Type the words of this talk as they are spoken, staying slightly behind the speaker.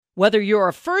Whether you're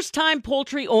a first-time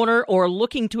poultry owner or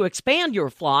looking to expand your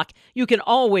flock, you can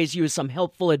always use some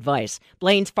helpful advice.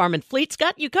 Blaine's Farm and Fleet's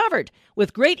got you covered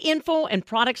with great info and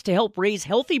products to help raise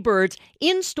healthy birds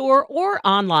in-store or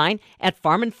online at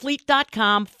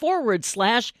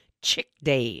farmandfleet.com/chick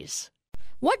days.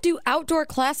 What do outdoor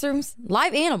classrooms,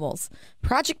 live animals,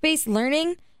 project-based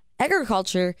learning,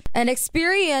 agriculture, and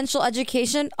experiential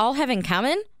education all have in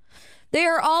common? They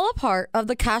are all a part of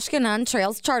the Kashkanan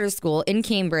Trails Charter School in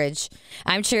Cambridge.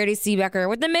 I'm Charity Seebecker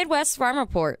with the Midwest Farm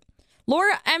Report.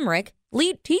 Laura Emmerich,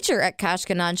 lead teacher at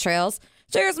Kashkanan Trails,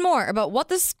 shares more about what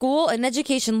the school and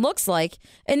education looks like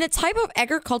and the type of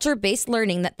agriculture-based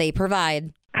learning that they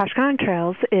provide. Kashkanan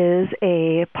Trails is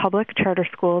a public charter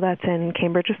school that's in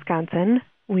Cambridge, Wisconsin.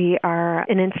 We are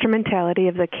an instrumentality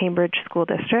of the Cambridge School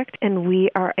District, and we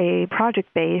are a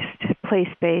project-based,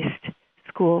 place-based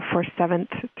school for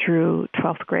 7th through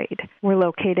 12th grade. We're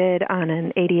located on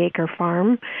an 80-acre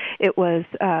farm. It was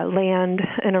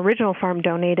an original farm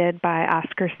donated by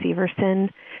Oscar Severson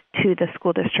to the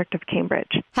School District of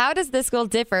Cambridge. How does this school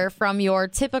differ from your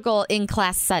typical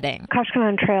in-class setting?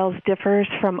 Kashkanan Trails differs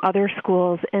from other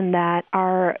schools in that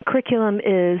our curriculum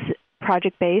is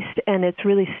project-based, and it's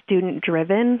really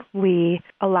student-driven. We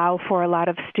allow for a lot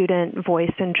of student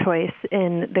voice and choice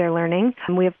in their learning.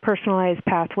 We have personalized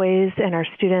pathways, and our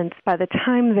students, by the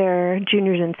time they're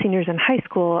juniors and seniors in high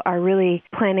school, are really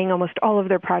planning almost all of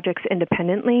their projects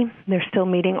independently. They're still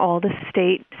meeting all the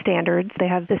state standards. They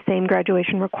have the same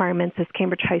graduation requirements as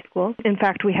Cambridge High School. In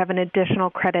fact, we have an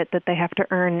additional credit that they have to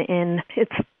earn in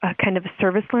it's a kind of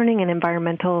service learning and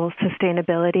environmental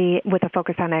sustainability with a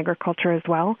focus on agriculture as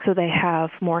well. So they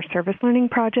have more service learning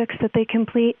projects that they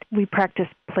complete. We practice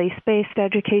place-based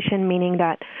education, meaning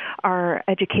that our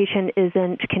education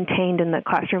isn't contained in the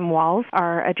classroom walls.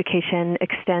 Our education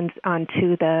extends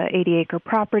onto the 80-acre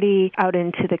property, out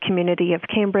into the community of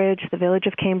Cambridge, the village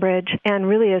of Cambridge, and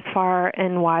really as far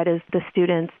and wide as the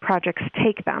students' projects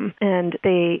take them. And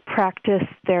they practice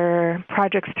their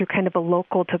projects through kind of a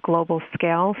local to global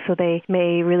scale, so they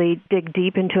may really dig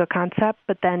deep into a concept,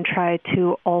 but then try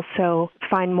to also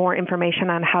find more information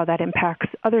on how that impacts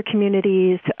other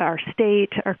communities, our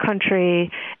state, our country,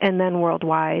 and then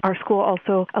worldwide. Our school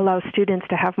also allows students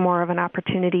to have more of an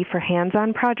opportunity for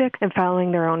hands-on projects and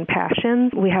following their own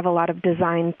passions. We have a lot of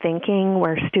design thinking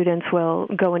where students will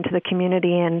go into the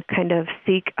community and kind of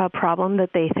seek a problem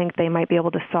that they think they might be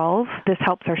able to solve. This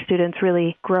helps our students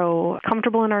really grow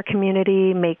comfortable in our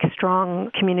community, make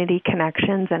strong community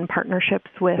connections and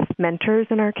partnerships with mentors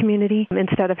in our community.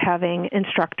 Instead of having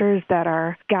instructors that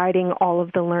are guiding all of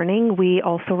the learning, we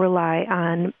also rely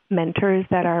on mentors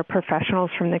that are professionals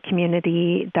from the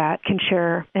community that can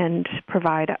share and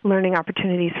provide learning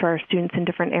opportunities for our students in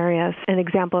different areas. An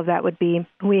example of that would be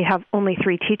we have only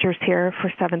 3 teachers here for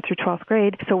 7th through 12th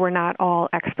grade, so we're not all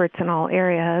experts in all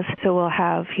areas. So we'll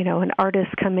have, an artist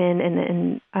come in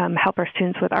and help our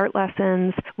students with art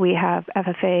lessons. We have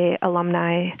FFA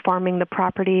alumni farming the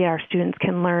property. Our students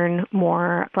can learn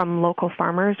more from local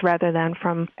farmers rather than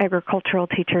from agricultural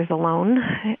teachers alone,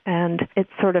 and it's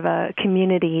sort of a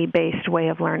community-based way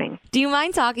of learning. Do you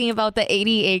mind talking about the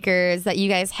 80 acres that you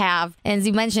guys have? As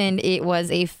you mentioned, it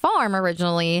was a farm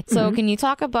originally. So Can you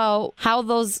talk about how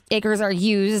those acres are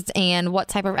used and what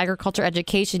type of agriculture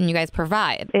education you guys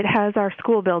provide? It has our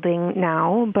school building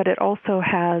now, but it also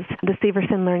has the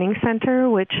Severson Learning Center,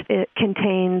 which it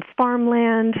contains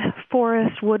farmland,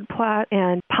 forest, wood plot,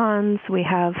 and ponds. We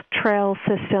have trail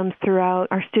systems throughout.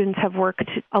 Our students have worked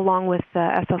along with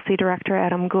the SLC director,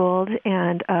 Adam Gould,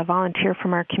 and a volunteer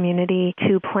from our community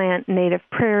to plant native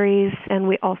prairies. And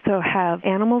we also have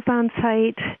animals on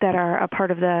site that are a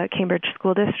part of the Cambridge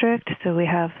School District. So we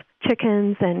have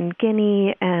chickens and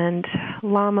guinea and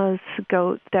llamas,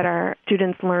 goats that our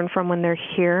students learn from when they're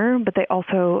here, but they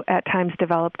also at times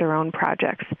develop their own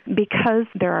projects. Because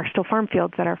there are still farm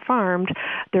fields that are farmed,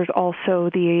 there's also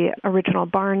the original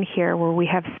barn here where we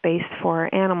have space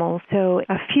for animals. So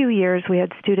a few years we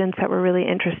had students that were really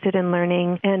interested in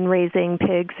learning and raising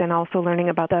pigs and also learning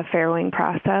about the farrowing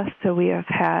process. So we have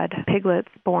had piglets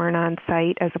born on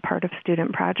site as a part of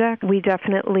student project. We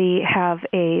definitely have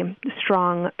a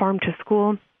strong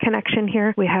farm-to-school connection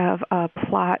here. We have a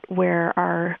plot where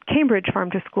our Cambridge Farm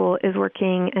to School is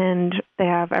working, and they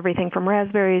have everything from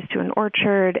raspberries to an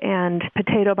orchard and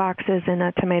potato boxes and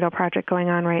a tomato project going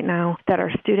on right now that our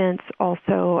students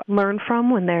also learn from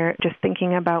when they're just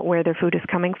thinking about where their food is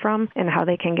coming from and how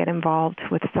they can get involved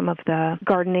with some of the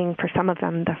gardening, for some of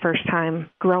them the first time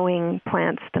growing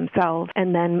plants themselves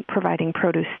and then providing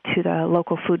produce to the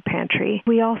local food pantry.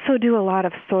 We also do a lot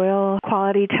of soil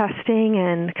quality testing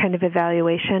and kind of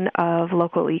evaluation appreciation of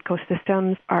local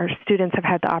ecosystems. Our students have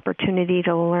had the opportunity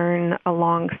to learn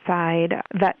alongside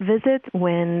vet visits.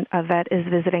 When a vet is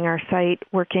visiting our site,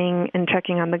 working and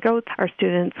checking on the goats, our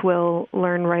students will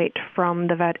learn right from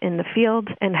the vet in the field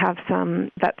and have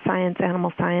some vet science,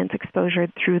 animal science exposure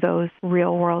through those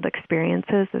real-world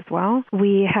experiences as well.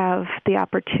 We have the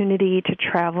opportunity to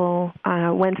travel.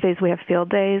 Wednesdays we have field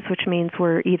days, which means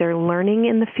we're either learning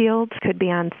in the field, could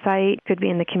be on site, could be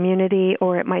in the community,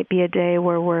 or it might be a day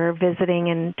where we're visiting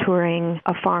and touring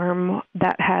a farm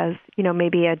that has,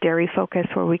 maybe a dairy focus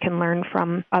where we can learn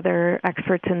from other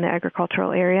experts in the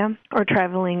agricultural area, or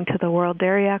traveling to the World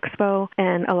Dairy Expo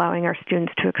and allowing our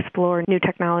students to explore new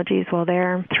technologies while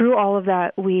there. Through all of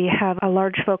that, we have a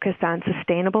large focus on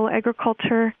sustainable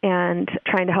agriculture and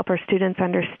trying to help our students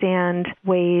understand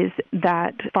ways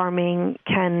that farming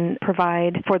can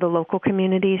provide for the local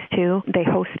communities too. They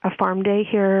host a farm day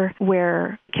here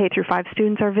where K through 5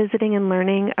 students are visiting and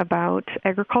learning about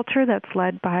agriculture that's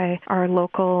led by our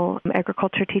local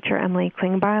agriculture teacher, Emily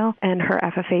Klingbeil, and her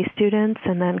FFA students,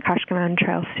 and then Kashkanan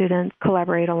Trail students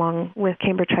collaborate along with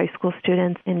Cambridge High School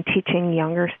students in teaching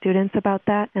younger students about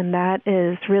that. And that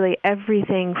is really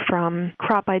everything from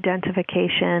crop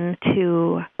identification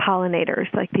to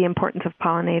pollinators, like the importance of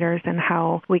pollinators and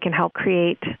how we can help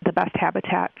create the best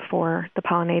habitat for the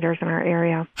pollinators in our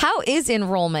area. How is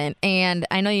enrollment? And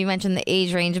I know you mentioned the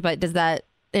age range, but does that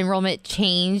enrollment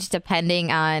change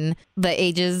depending on the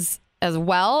ages as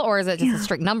well, or is it just a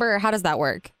strict number? How does that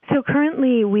work? So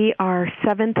currently we are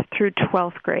 7th through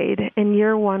 12th grade. In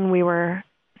year one, we were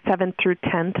 7th through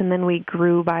 10th, and then we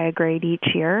grew by a grade each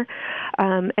year.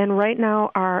 And right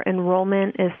now our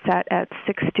enrollment is set at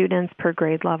 6 students per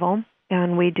grade level.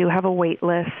 And we do have a wait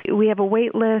list. We have a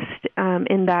wait list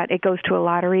in that it goes to a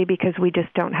lottery because we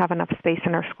just don't have enough space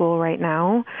in our school right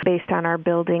now based on our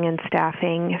building and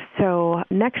staffing. So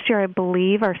next year, I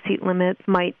believe our seat limit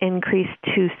might increase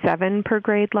to 7 per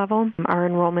grade level. Our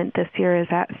enrollment this year is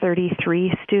at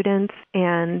 33 students,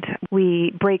 and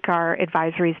we break our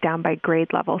advisories down by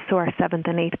grade level. So our 7th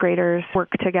and 8th graders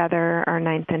work together, our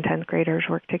 9th and 10th graders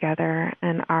work together,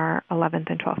 and our 11th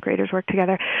and 12th graders work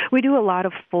together. We do a lot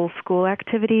of full school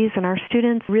activities, and our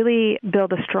students really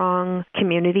build a strong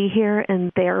community here,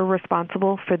 and they're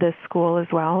responsible for this school as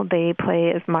well. They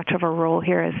play as much of a role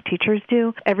here as teachers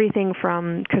do. Everything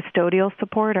from custodial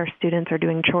support, our students are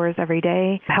doing chores every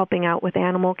day, helping out with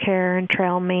animal care and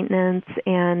trail maintenance,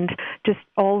 and just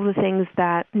all the things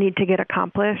that need to get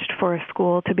accomplished for a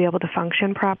school to be able to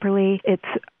function properly. It's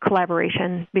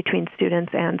collaboration between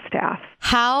students and staff.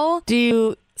 How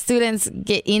do students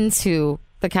get into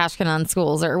the Kashkanan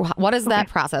schools, or what is that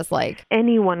process like?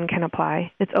 Anyone can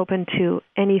apply. It's open to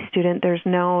any student. There's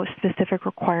no specific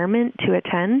requirement to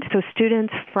attend. So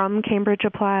students from Cambridge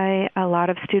apply. A lot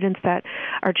of students that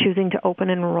are choosing to open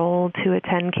enroll to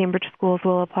attend Cambridge schools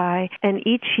will apply. And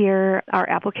each year, our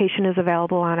application is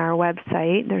available on our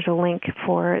website. There's a link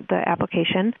for the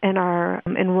application. And our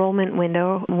enrollment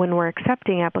window, when we're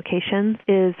accepting applications,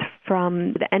 is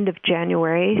from the end of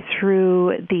January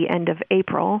through the end of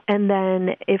April. And then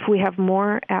if we have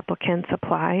more applicants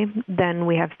apply, then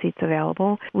we have seats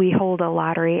available. We hold a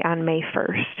lottery on May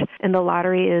 1st, and the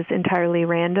lottery is entirely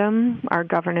random. Our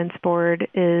governance board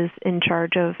is in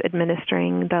charge of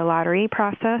administering the lottery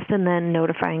process and then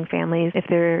notifying families if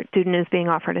their student is being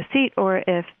offered a seat or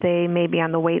if they may be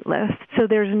on the wait list. So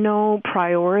there's no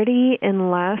priority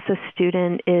unless a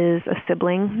student is a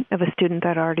sibling of a student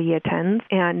that already attends,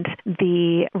 and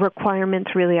the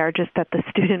requirements really are just that the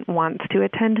student wants to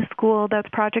attend a school that's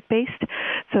project-based.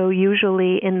 So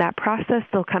usually in that process,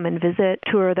 they'll come and visit,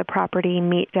 tour the property,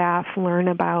 meet staff, learn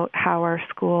about how our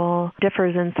school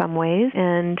differs in some ways.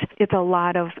 And it's a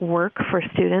lot of work for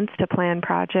students to plan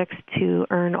projects to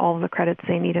earn all the credits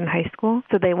they need in high school.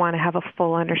 So they want to have a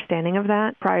full understanding of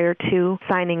that prior to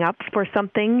signing up for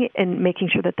something and making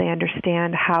sure that they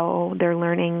understand how their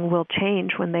learning will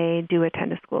change when they do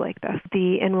attend a school like this.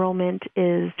 The enrollment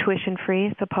is tuition-free.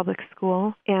 It's a public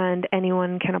school, and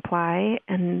anyone can apply.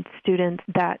 And students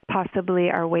that possibly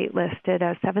are waitlisted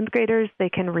as 7th graders, they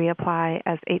can reapply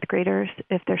as 8th graders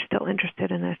if they're still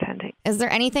interested in attending. Is there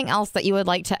anything else that you would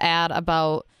like to add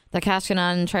about the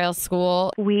Kashkanan Trail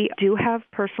School? We do have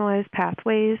personalized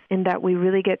pathways in that we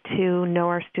really get to know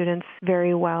our students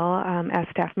very well as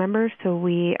staff members. So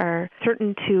we are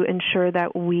certain to ensure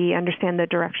that we understand the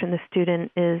direction the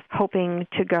student is hoping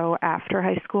to go after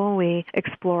high school. We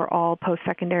explore all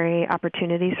post-secondary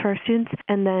opportunities for our students,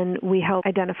 and then we help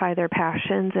identify their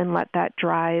passions and let that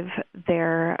drive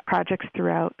their projects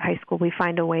throughout high school. We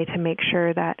find a way to make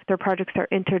sure that their projects are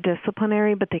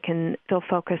interdisciplinary, but they can still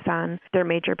focus on their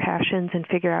major passions and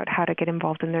figure out how to get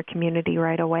involved in their community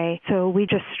right away. So we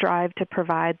just strive to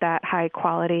provide that high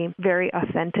quality, very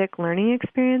authentic learning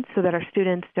experience so that our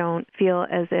students don't feel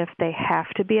as if they have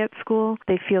to be at school.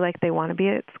 They feel like they want to be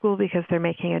at school because they're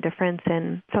making a difference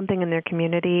in something in their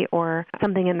community or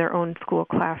something in their own school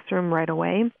classroom right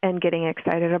away, and getting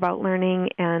excited about learning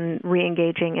and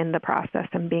re-engaging in the process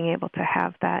and being able to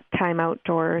have that time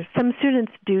outdoors. Some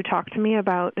students do talk to me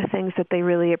about the things that they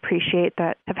really appreciate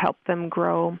that have helped them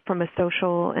grow from a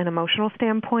social and emotional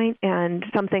standpoint, and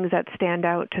some things that stand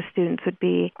out to students would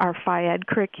be our Phi-Ed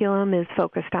curriculum is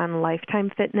focused on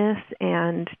lifetime fitness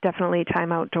and definitely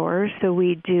time outdoors. So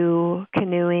we do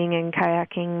canoeing and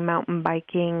kayaking, mountain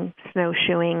biking,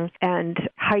 snowshoeing, and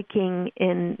hiking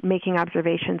in making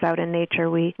observations out in nature.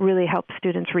 We really help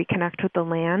students reconnect with the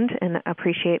land and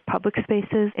appreciate public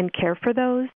spaces and care for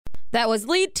those. That was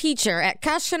lead teacher at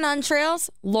Kashkanan Trails,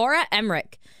 Laura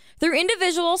Emmerich. Through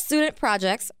individual student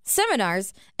projects,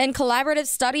 seminars, and collaborative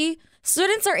study,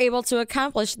 students are able to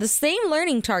accomplish the same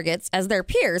learning targets as their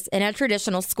peers in a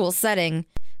traditional school setting.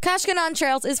 Kashkanan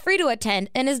Trails is free to attend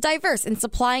and is diverse in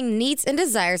supplying needs and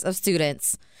desires of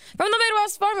students. From the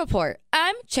Midwest Farm Report,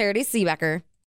 I'm Charity Seebecker.